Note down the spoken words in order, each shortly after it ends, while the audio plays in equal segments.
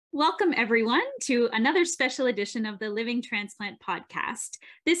Welcome, everyone, to another special edition of the Living Transplant Podcast.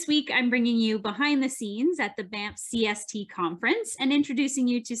 This week, I'm bringing you behind the scenes at the Banff CST conference and introducing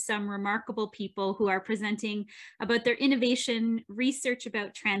you to some remarkable people who are presenting about their innovation, research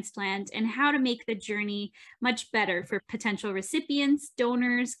about transplant, and how to make the journey much better for potential recipients,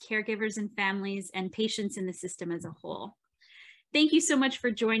 donors, caregivers, and families, and patients in the system as a whole. Thank you so much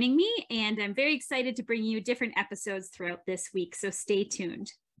for joining me, and I'm very excited to bring you different episodes throughout this week, so stay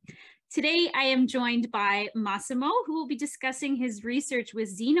tuned. Today, I am joined by Massimo, who will be discussing his research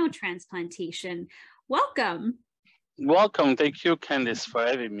with xenotransplantation. Welcome. Welcome. Thank you, Candice, for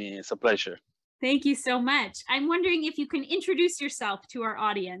having me. It's a pleasure. Thank you so much. I'm wondering if you can introduce yourself to our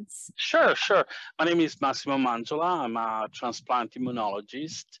audience. Sure. My name is Massimo Mangiola. I'm a transplant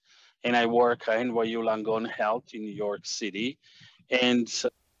immunologist, and I work at NYU Langone Health in New York City. And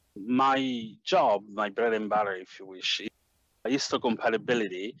my job, my bread and butter, if you wish, is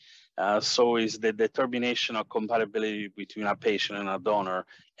histocompatibility. So is the determination of compatibility between a patient and a donor,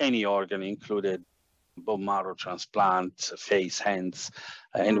 any organ included, bone marrow transplant, face, hands.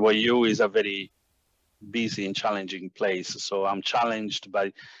 NYU is a very busy and challenging place. So I'm challenged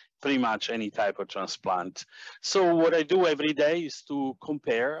by pretty much any type of transplant. So what I do every day is to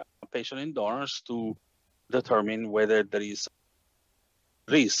compare patient and donors to determine whether there is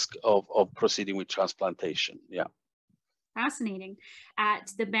risk of proceeding with transplantation. Yeah. Fascinating.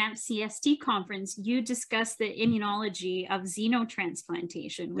 At the Banff CST conference, you discussed the immunology of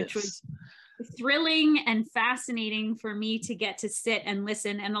xenotransplantation, which was thrilling and fascinating for me to get to sit and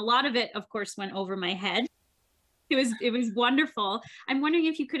listen. And a lot of it, of course, went over my head. It was wonderful. I'm wondering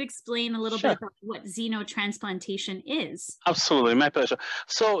if you could explain a little bit about what xenotransplantation is. Absolutely, my pleasure.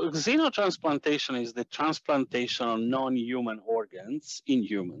 So xenotransplantation is the transplantation of non-human organs in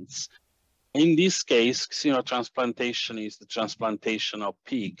humans. In this case, xenotransplantation is the transplantation of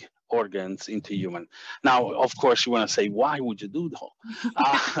pig organs into human. Now, of course, you want to say, why would you do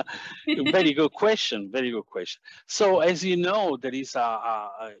that? Very good question. So as you know, there is a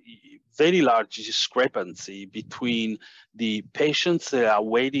very large discrepancy between the patients that are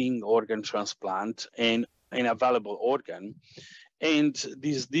awaiting organ transplant and an available organ. And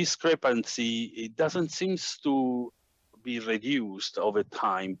this discrepancy, it doesn't seem to be reduced over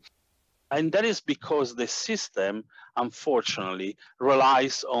time. And that is because the system, unfortunately,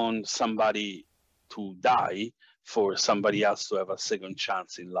 relies on somebody to die for somebody else to have a second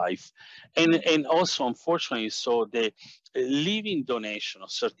chance in life. And also, unfortunately, so the living donation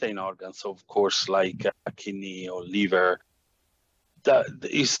of certain organs, of course, like a kidney or liver, that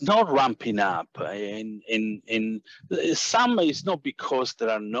is not ramping up. And some is not because there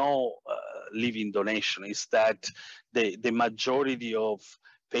are no living donation, it's that the majority of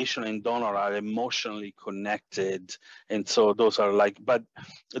patient and donor are emotionally connected. And so those are but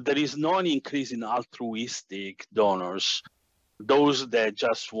there is no increase in altruistic donors, those that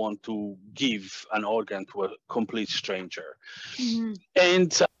just want to give an organ to a complete stranger. Mm-hmm.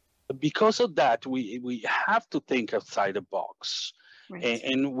 And because of that, we have to think outside the box. Right.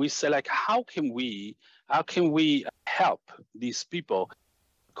 And we say, how can we help these people?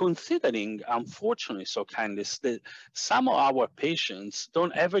 Considering, unfortunately, so Candice, that some of our patients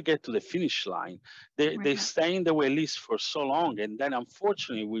don't ever get to the finish line. They stay in the wait list for so long, and then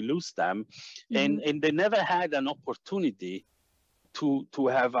unfortunately we lose them, and they never had an opportunity to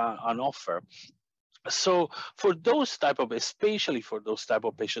have an offer. So for those especially for those type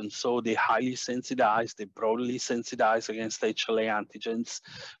of patients, so the highly sensitized, the broadly sensitized against HLA antigens,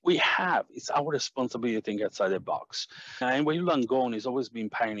 it's our responsibility to think outside the box. And NYU Langone has always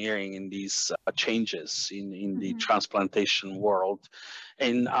been pioneering in these changes in the transplantation world.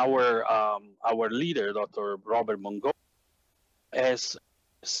 And our leader, Dr. Robert Mangiola, has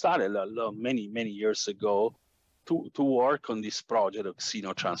started many years ago to work on this project of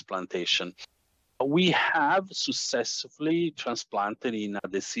xenotransplantation. We have successfully transplanted in a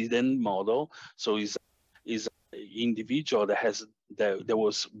decedent model. So is an individual that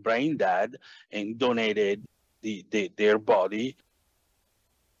was brain dead and donated their body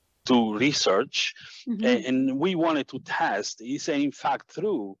to research. And we wanted to test, is it in fact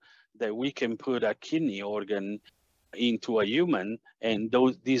true that we can put a kidney organ into a human and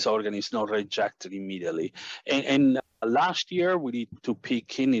this organ is not rejected immediately. And last year we did 2 pig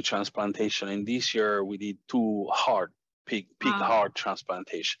kidney transplantation, and this year we did 2 pig heart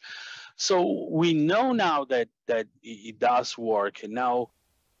transplantation. So we know now that it does work, and now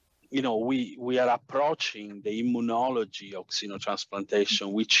we are approaching the immunology of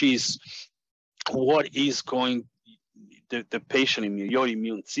xenotransplantation, which is what is going the patient your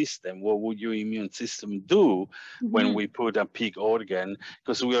immune system. What would your immune system do when we put a pig organ?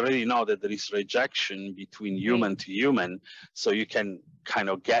 Because we already know that there is rejection between human to human, so you can kind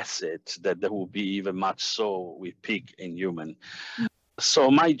of guess it that there will be even much so with pig and human.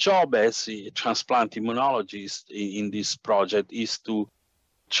 So my job as a transplant immunologist in this project is to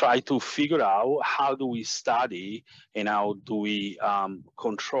try to figure out how do we study and how do we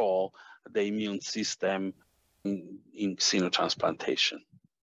control the immune system in xenotransplantation.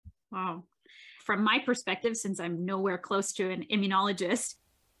 Wow. From my perspective, since I'm nowhere close to an immunologist,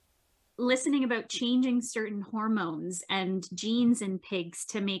 listening about changing certain hormones and genes in pigs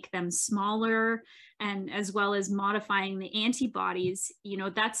to make them smaller, and as well as modifying the antibodies,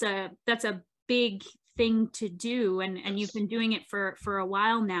 that's a big thing to do, and you've been doing it for a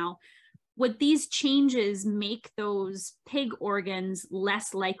while now. Would these changes make those pig organs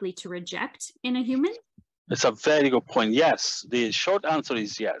less likely to reject in a human? It's a very good point. Yes, the short answer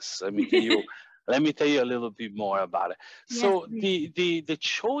is yes. Let me tell you a little bit more about it. So yes, the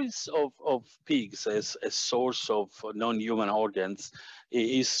choice of pigs as a source of non-human organs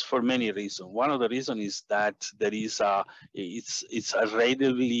is for many reasons. One of the reasons is that there is it's a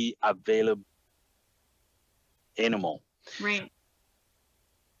readily available animal. Right.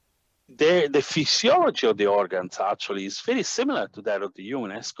 The physiology of the organs actually is very similar to that of the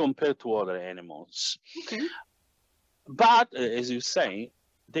human as compared to other animals. Okay. But as you say,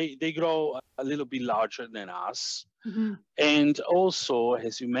 they grow a little bit larger than us. And also,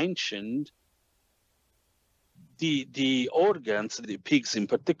 as you mentioned, the organs, the pigs in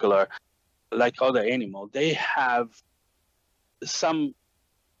particular, like other animals, they have some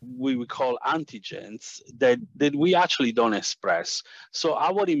we would call antigens that we actually don't express. So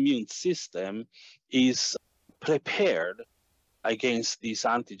our immune system is prepared against this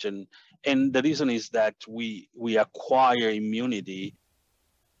antigen. And the reason is that we acquire immunity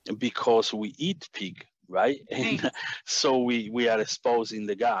because we eat pig, right? And so we are exposed in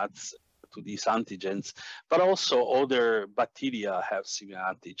the guts to these antigens, but also other bacteria have similar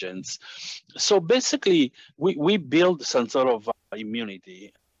antigens. So basically, we build some sort of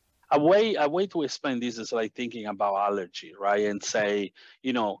immunity. A way to explain this is like thinking about allergy, right? And say,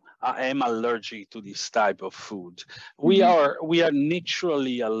 I am allergic to this type of food. We are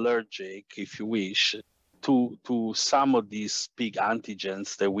naturally allergic, if you wish, to some of these big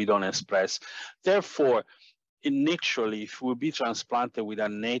antigens that we don't express. Therefore, naturally, if we be transplanted with a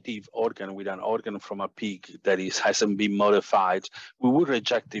native organ, with an organ from a pig that hasn't been modified, we would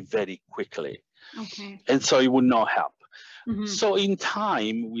reject it very quickly. Okay. And so it would not help. So in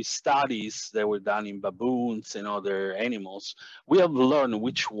time, with studies that were done in baboons and other animals, we have learned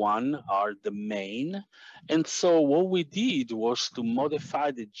which one are the main. And so what we did was to modify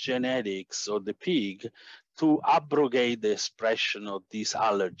the genetics of the pig to abrogate the expression of these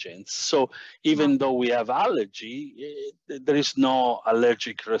allergens. So even though we have allergy, there is no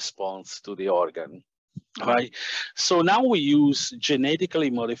allergic response to the organ. Right. So now we use genetically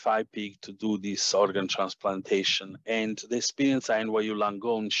modified pig to do this organ transplantation. And the experience at NYU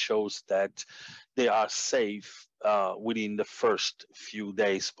Langone shows that they are safe within the first few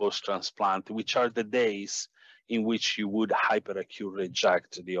days post-transplant, which are the days in which you would hyperacute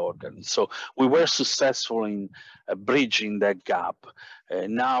reject the organ. So we were successful in bridging that gap.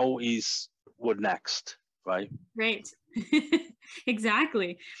 Now is what next, right? Right.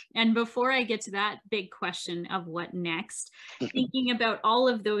 Exactly. And before I get to that big question of what next, thinking about all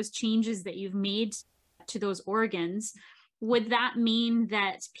of those changes that you've made to those organs, would that mean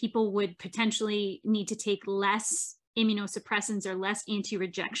that people would potentially need to take less immunosuppressants or less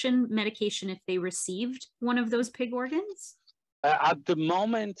anti-rejection medication if they received one of those pig organs? At the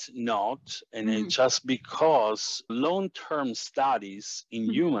moment, not. And it's just because long-term studies in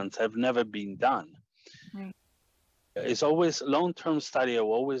humans have never been done. Right. It's always long-term study have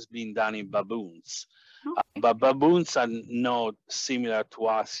always been done in baboons, Okay. but baboons are not similar to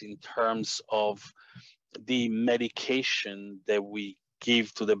us in terms of the medication that we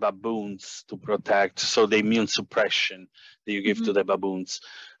give to the baboons to protect, so the immune suppression that you give to the baboons.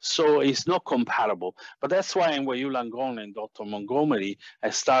 So it's not comparable. But that's why NYU Langone and Dr. Montgomery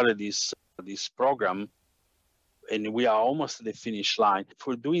has started this program, and we are almost at the finish line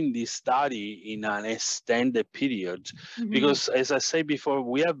for doing this study in an extended period. Because as I said before,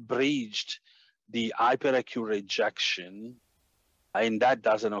 we have bridged the hyperacute rejection, and that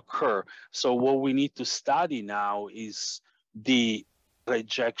doesn't occur. So what we need to study now is the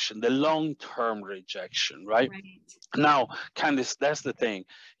rejection, the long-term rejection, right? Now, Candice, that's the thing,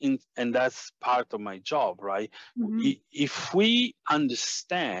 and that's part of my job, right? If we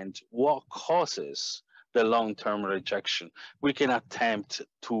understand what causes the long-term rejection. We can attempt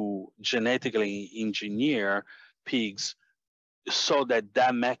to genetically engineer pigs so that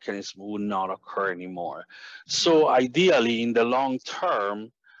that mechanism will not occur anymore. So ideally, in the long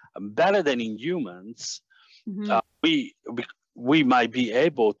term, better than in humans, we might be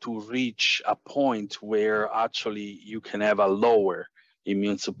able to reach a point where actually you can have a lower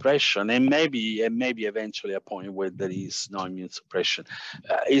immune suppression, and maybe eventually a point where there is no immune suppression.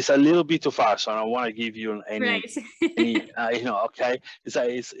 It's a little bit too far, so I don't want to give you any okay.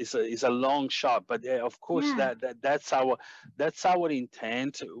 It's a long shot, but of course that's our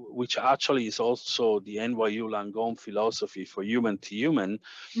intent, which actually is also the NYU Langone philosophy for human to human.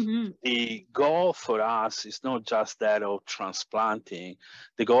 The goal for us is not just that of transplanting.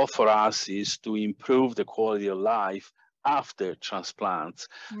 The goal for us is to improve the quality of life after transplants.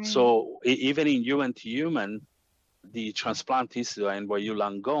 So even in human to human, the Transplant Institute at NYU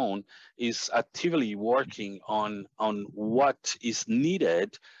Langone is actively working on what is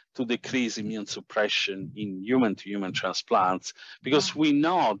needed to decrease immune suppression in human to human transplants, because we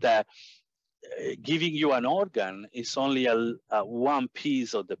know that giving you an organ is only a one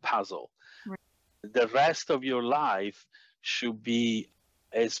piece of the puzzle. The rest of your life should be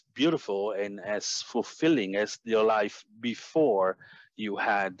as beautiful and as fulfilling as your life before you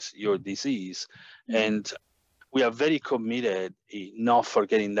had your disease. And we are very committed in not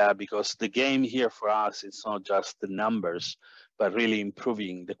forgetting that, because the game here for us is not just the numbers, but really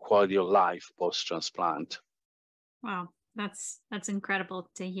improving the quality of life post-transplant. Wow, that's incredible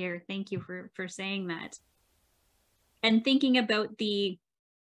to hear. Thank you for saying that. And thinking about the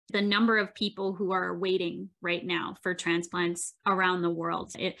number of people who are waiting right now for transplants around the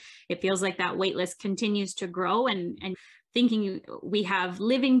world, it feels like that wait list continues to grow, and thinking we have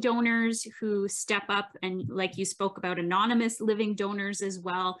living donors who step up, and like you spoke about, anonymous living donors as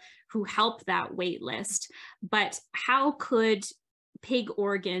well, who help that wait list. But how could pig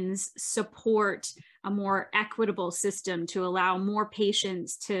organs support a more equitable system to allow more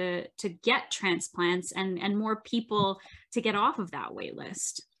patients to get transplants and more people to get off of that wait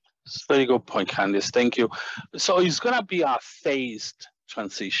list? It's a very good point, Candice. Thank you. So it's going to be a phased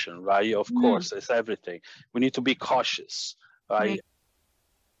transition, right? Of course, it's everything. We need to be cautious, right?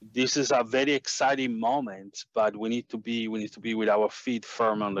 This is a very exciting moment, but we need to be with our feet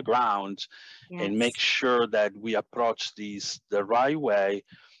firm on the ground and make sure that we approach these the right way,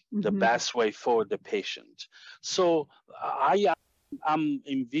 the best way for the patient. So I'm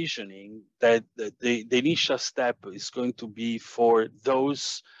envisioning that the initial step is going to be for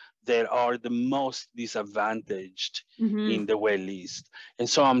those that are the most disadvantaged in the wait list. And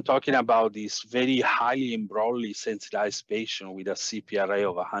so I'm talking about this very highly and broadly sensitized patient with a CPRA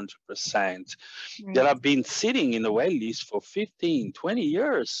of 100% that have been sitting in the wait list for 15, 20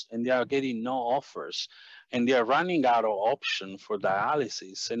 years, and they are getting no offers. And they are running out of option for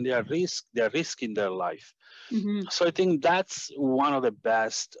dialysis, and they are risking their life. So I think that's one of the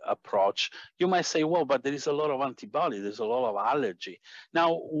best approach. You might say, well, but there is a lot of antibody, there's a lot of allergy.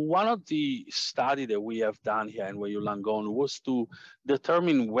 Now, one of the study that we have done here in NYU Langone was to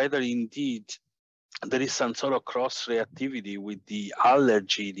determine whether indeed there is some sort of cross-reactivity with the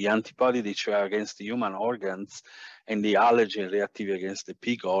allergy, the antibody that you have against the human organs, and the allergy and reactivity against the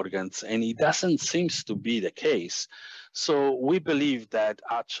pig organs, and it doesn't seem to be the case. So we believe that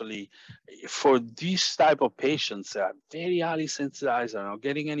actually for these type of patients that are very highly sensitized, are not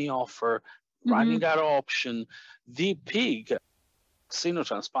getting any offer, running out of option, the pig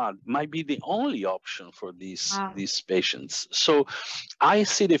xenotransplant might be the only option for these patients. So I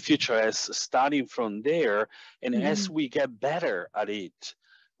see the future as starting from there, and as we get better at it,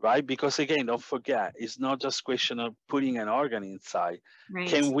 right? Because again, don't forget, it's not just a question of putting an organ inside.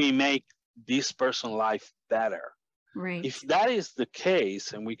 Can we make this person's life better? If that is the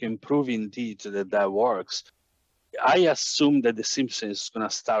case, and we can prove indeed that works, I assume that the symptoms is going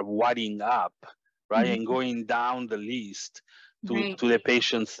to start widening up, right? And going down the list to the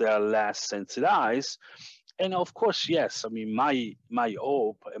patients that are less sensitized. And of course, yes, I mean, my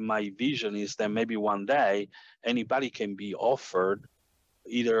hope and my vision is that maybe one day anybody can be offered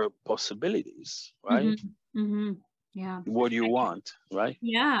either possibilities, right? Yeah. What do you want, right?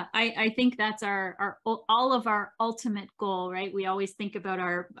 Yeah, I think that's our all of our ultimate goal, right? We always think about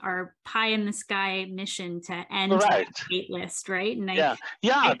our pie in the sky mission to end that wait list, right? And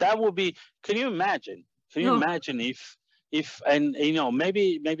that would be. Can you imagine? Can you imagine if and you know,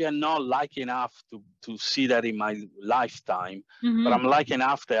 maybe I'm not lucky enough to see that in my lifetime, but I'm lucky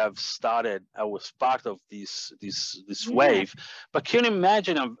enough that I was part of this wave. But can you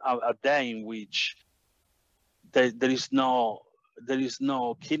imagine a day in which there is no there is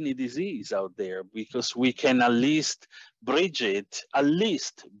no kidney disease out there, because we can at least bridge it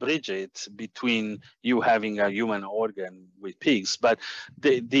between you having a human organ with pigs. But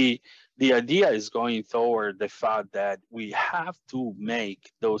the idea is going toward the fact that we have to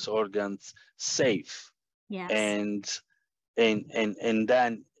make those organs safe. Yes. And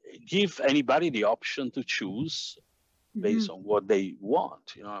then give anybody the option to choose based on what they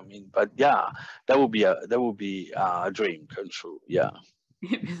want, you know what I mean? But yeah, that would be a dream come true. Yeah.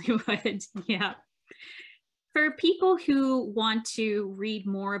 It really would. Yeah. For people who want to read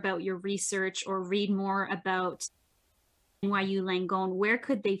more about your research or read more about NYU Langone, where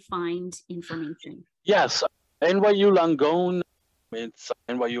could they find information? Yes, NYU Langone, it's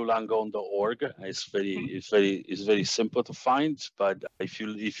nyulangone.org. It's very simple to find. But if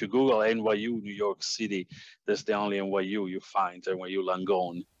you Google NYU New York City, that's the only NYU you find, NYU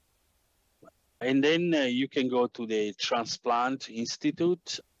Langone. And then you can go to the Transplant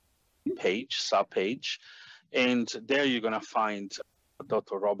Institute subpage, and there you're gonna find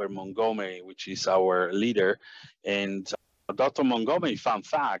Dr. Robert Montgomery, which is our leader. And Dr. Montgomery, fun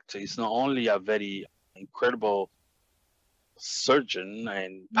fact, is not only a very incredible surgeon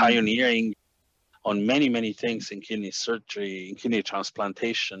and pioneering on many things in kidney surgery, in kidney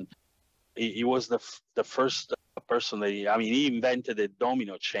transplantation. He was the first person that he invented the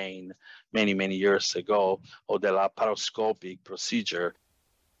domino chain many years ago, or the laparoscopic procedure.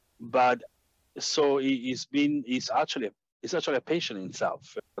 But so he's actually a patient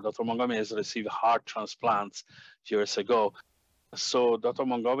himself. Dr. Montgomery has received heart transplants years ago. So Dr.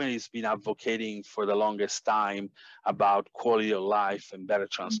 Montgomery has been advocating for the longest time about quality of life and better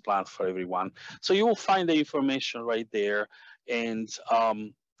transplant for everyone. So you will find the information right there. And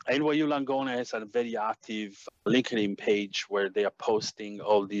NYU Langone has a very active LinkedIn page where they are posting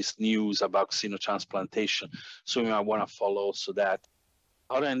all these news about xenotransplantation. So you might want to follow also that.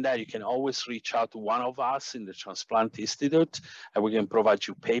 Other than that, you can always reach out to one of us in the Transplant Institute, and we can provide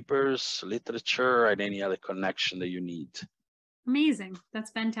you papers, literature, and any other connection that you need. Amazing.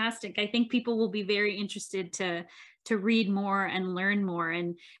 That's fantastic. I think people will be very interested to read more and learn more.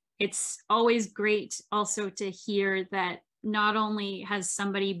 And it's always great also to hear that not only has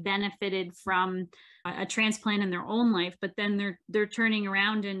somebody benefited from a transplant in their own life, but then they're turning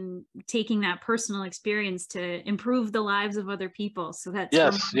around and taking that personal experience to improve the lives of other people. So that's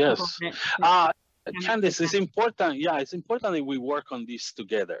yes. Candice, it's important. Yeah, it's important that we work on this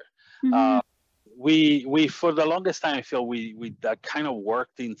together. We for the longest time, I feel we kind of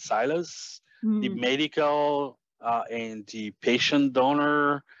worked in silos, the medical and the patient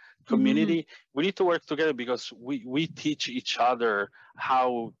donor community. We need to work together, because we teach each other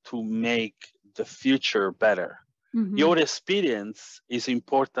how to make the future better. Your experience is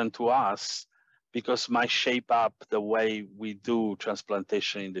important to us because it might shape up the way we do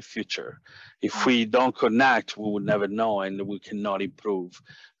transplantation in the future. If we don't connect, we will never know, and we cannot improve.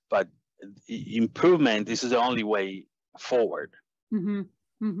 But improvement, this is the only way forward.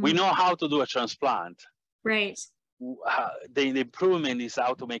 We know how to do a transplant. Right. The improvement is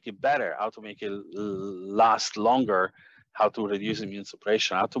how to make it better, how to make it last longer, how to reduce immune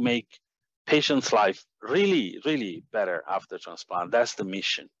suppression, how to make patients' life really better after transplant. That's the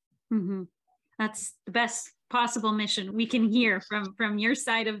mission. That's the best possible mission we can hear from your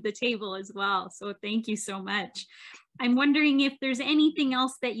side of the table as well. So thank you so much. I'm wondering if there's anything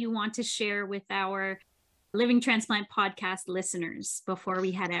else that you want to share with our Living Transplant Podcast listeners before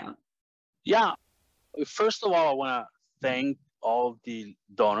we head out. Yeah. First of all, I want to thank all the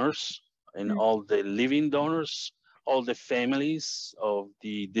donors and all the living donors, all the families of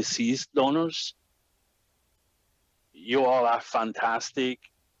the deceased donors. You all are fantastic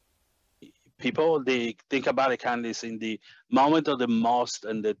people. They think about it, Candice, in the moment of the most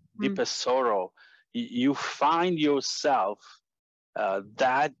and the deepest sorrow, you find yourself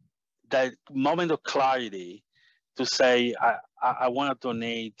that moment of clarity to say, I want to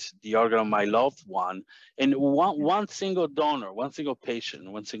donate the organ of my loved one. And one single donor, one single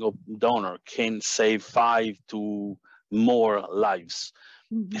patient, one single donor can save 5 to more lives.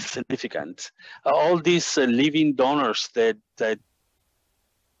 It's significant. All these living donors that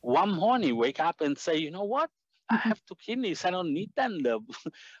one morning wake up and say, you know what? I have 2 kidneys. I don't need them.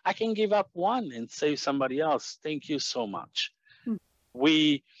 I can give up one and save somebody else. Thank you so much.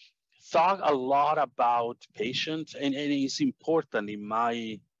 We talk a lot about patients, and it's important in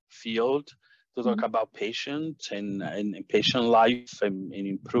my field to talk about patients and patient life and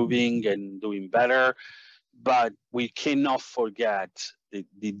improving and doing better. But we cannot forget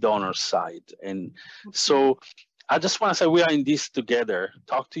the donor side. And so I just want to say we are in this together.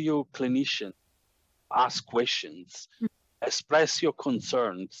 Talk to your clinician, ask questions. express your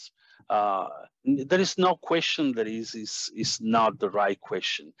concerns. There is no question that is not the right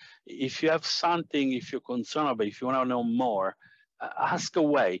question. If you have something, if you're concerned about, if you want to know more, ask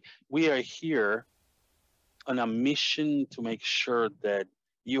away. We are here on a mission to make sure that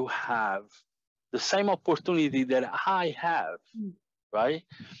you have the same opportunity that I have, right?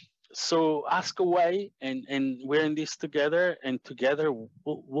 So ask away, and we're in this together, and together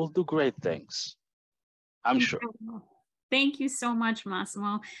we'll do great things. I'm sure. Thank you so much,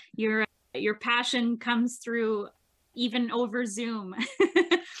 Massimo. Your passion comes through even over Zoom.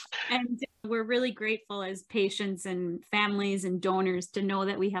 And we're really grateful as patients and families and donors to know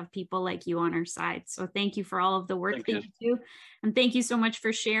that we have people like you on our side. So thank you for all of the work that you do. And thank you so much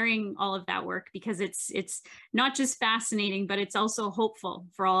for sharing all of that work, because it's not just fascinating, but it's also hopeful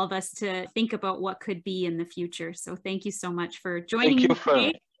for all of us to think about what could be in the future. So thank you so much for joining me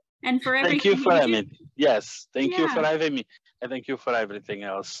today. And for everything. Thank you for having me. Yes, thank you for having me. And thank you for everything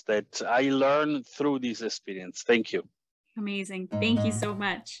else that I learned through this experience. Thank you. Amazing. Thank you so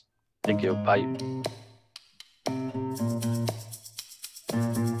much. Thank you. Bye.